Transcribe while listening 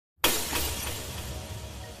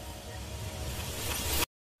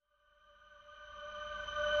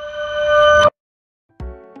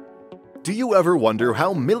Do you ever wonder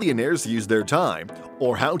how millionaires use their time,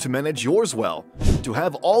 or how to manage yours well, to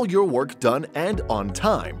have all your work done and on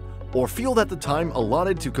time, or feel that the time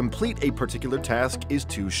allotted to complete a particular task is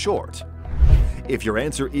too short? If your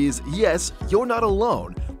answer is yes, you're not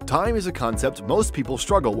alone. Time is a concept most people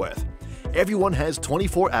struggle with. Everyone has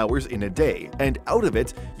 24 hours in a day, and out of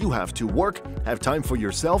it, you have to work, have time for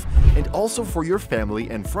yourself, and also for your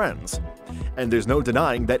family and friends. And there's no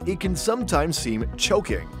denying that it can sometimes seem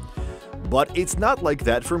choking. But it's not like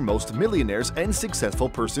that for most millionaires and successful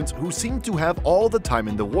persons who seem to have all the time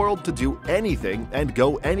in the world to do anything and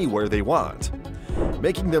go anywhere they want,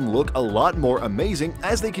 making them look a lot more amazing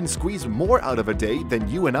as they can squeeze more out of a day than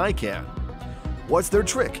you and I can. What's their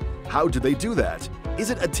trick? How do they do that? Is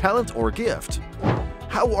it a talent or a gift?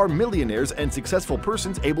 How are millionaires and successful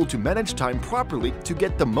persons able to manage time properly to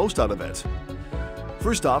get the most out of it?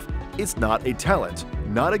 First off, it's not a talent,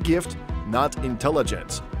 not a gift, not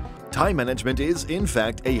intelligence. Time management is, in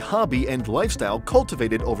fact, a hobby and lifestyle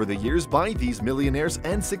cultivated over the years by these millionaires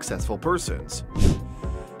and successful persons.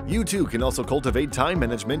 You too can also cultivate time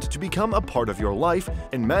management to become a part of your life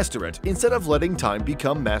and master it instead of letting time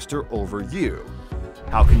become master over you.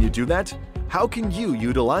 How can you do that? How can you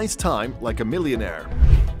utilize time like a millionaire?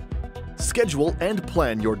 Schedule and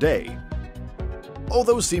plan your day.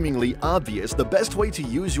 Although seemingly obvious, the best way to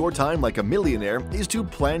use your time like a millionaire is to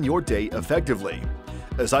plan your day effectively.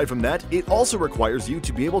 Aside from that, it also requires you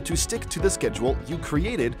to be able to stick to the schedule you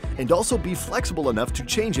created and also be flexible enough to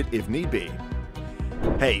change it if need be.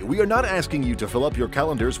 Hey, we are not asking you to fill up your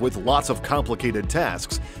calendars with lots of complicated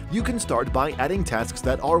tasks. You can start by adding tasks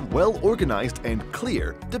that are well organized and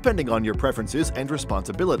clear, depending on your preferences and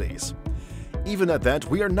responsibilities. Even at that,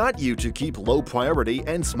 we are not you to keep low priority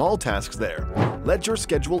and small tasks there. Let your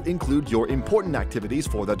schedule include your important activities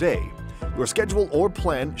for the day. Your schedule or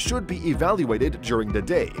plan should be evaluated during the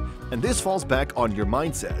day, and this falls back on your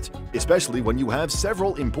mindset, especially when you have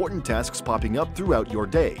several important tasks popping up throughout your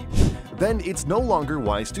day. Then it's no longer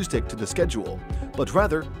wise to stick to the schedule, but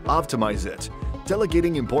rather optimize it,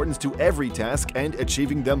 delegating importance to every task and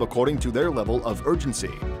achieving them according to their level of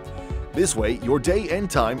urgency. This way, your day and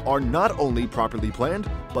time are not only properly planned,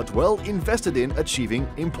 but well invested in achieving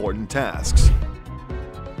important tasks.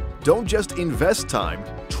 Don't just invest time,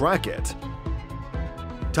 track it.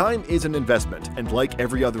 Time is an investment, and like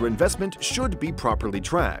every other investment, should be properly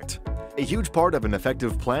tracked. A huge part of an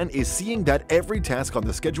effective plan is seeing that every task on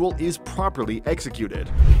the schedule is properly executed.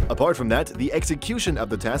 Apart from that, the execution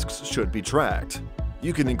of the tasks should be tracked.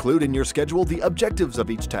 You can include in your schedule the objectives of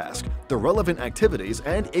each task, the relevant activities,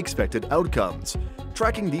 and expected outcomes.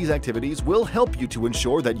 Tracking these activities will help you to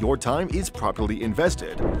ensure that your time is properly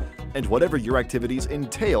invested. And whatever your activities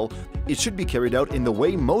entail, it should be carried out in the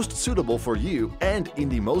way most suitable for you and in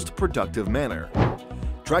the most productive manner.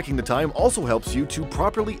 Tracking the time also helps you to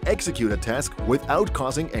properly execute a task without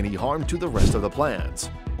causing any harm to the rest of the plans.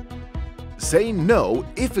 Say no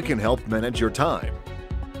if it can help manage your time.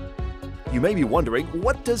 You may be wondering,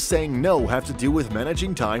 what does saying no have to do with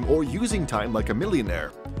managing time or using time like a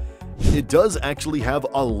millionaire? It does actually have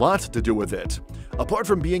a lot to do with it. Apart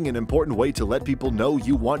from being an important way to let people know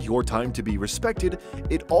you want your time to be respected,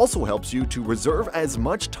 it also helps you to reserve as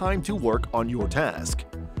much time to work on your task.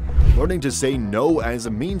 Learning to say no as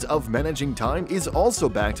a means of managing time is also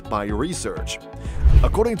backed by research.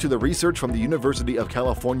 According to the research from the University of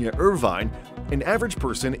California, Irvine, an average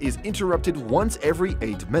person is interrupted once every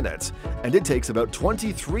 8 minutes, and it takes about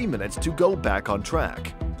 23 minutes to go back on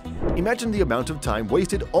track. Imagine the amount of time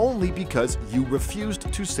wasted only because you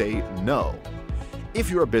refused to say no. If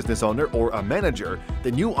you're a business owner or a manager,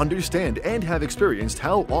 then you understand and have experienced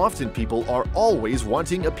how often people are always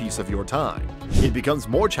wanting a piece of your time. It becomes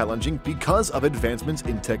more challenging because of advancements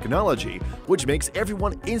in technology, which makes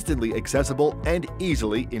everyone instantly accessible and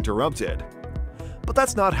easily interrupted. But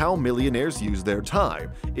that's not how millionaires use their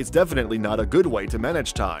time. It's definitely not a good way to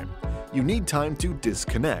manage time. You need time to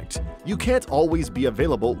disconnect. You can't always be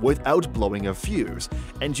available without blowing a fuse,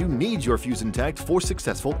 and you need your fuse intact for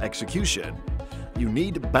successful execution. You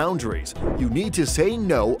need boundaries. You need to say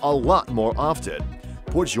no a lot more often.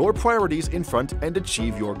 Put your priorities in front and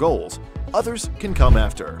achieve your goals. Others can come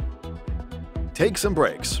after. Take some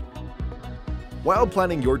breaks. While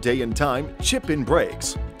planning your day and time, chip in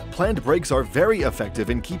breaks. Planned breaks are very effective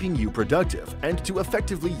in keeping you productive and to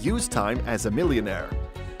effectively use time as a millionaire.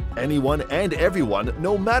 Anyone and everyone,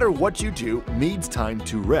 no matter what you do, needs time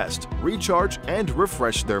to rest, recharge, and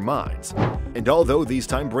refresh their minds. And although these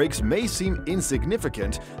time breaks may seem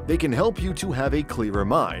insignificant, they can help you to have a clearer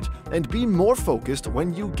mind and be more focused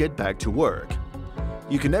when you get back to work.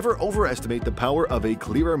 You can never overestimate the power of a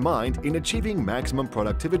clearer mind in achieving maximum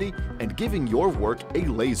productivity and giving your work a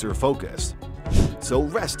laser focus. So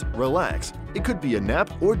rest, relax. It could be a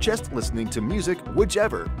nap or just listening to music,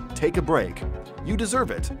 whichever. Take a break. You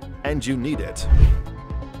deserve it, and you need it.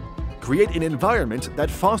 Create an environment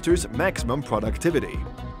that fosters maximum productivity.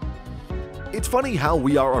 It's funny how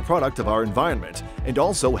we are a product of our environment, and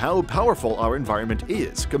also how powerful our environment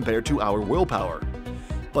is compared to our willpower.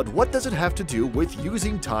 But what does it have to do with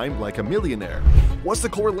using time like a millionaire? What's the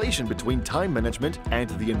correlation between time management and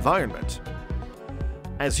the environment?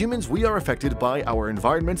 As humans, we are affected by our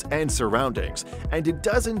environments and surroundings, and it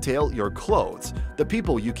does entail your clothes, the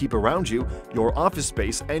people you keep around you, your office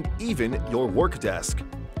space, and even your work desk.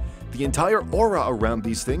 The entire aura around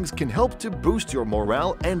these things can help to boost your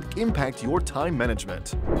morale and impact your time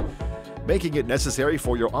management. Making it necessary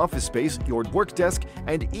for your office space, your work desk,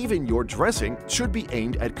 and even your dressing should be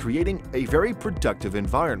aimed at creating a very productive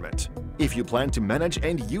environment. If you plan to manage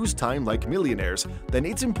and use time like millionaires, then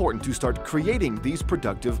it's important to start creating these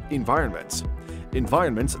productive environments.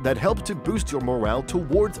 Environments that help to boost your morale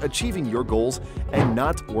towards achieving your goals and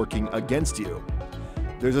not working against you.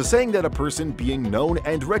 There's a saying that a person being known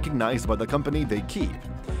and recognized by the company they keep.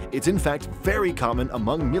 It's in fact very common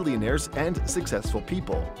among millionaires and successful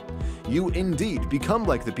people. You indeed become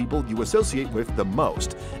like the people you associate with the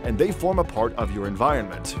most, and they form a part of your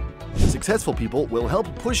environment. Successful people will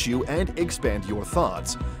help push you and expand your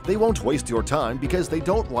thoughts. They won't waste your time because they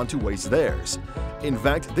don't want to waste theirs. In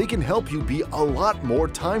fact, they can help you be a lot more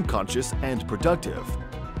time-conscious and productive.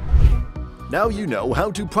 Now you know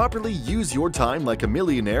how to properly use your time like a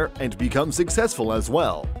millionaire and become successful as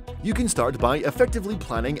well. You can start by effectively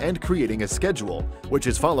planning and creating a schedule, which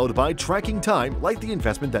is followed by tracking time like the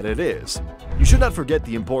investment that it is. You should not forget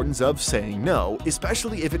the importance of saying no,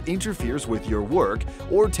 especially if it interferes with your work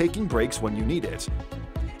or taking breaks when you need it.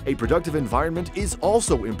 A productive environment is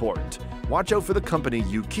also important. Watch out for the company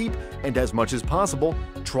you keep, and as much as possible,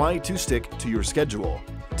 try to stick to your schedule.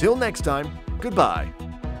 Till next time, goodbye.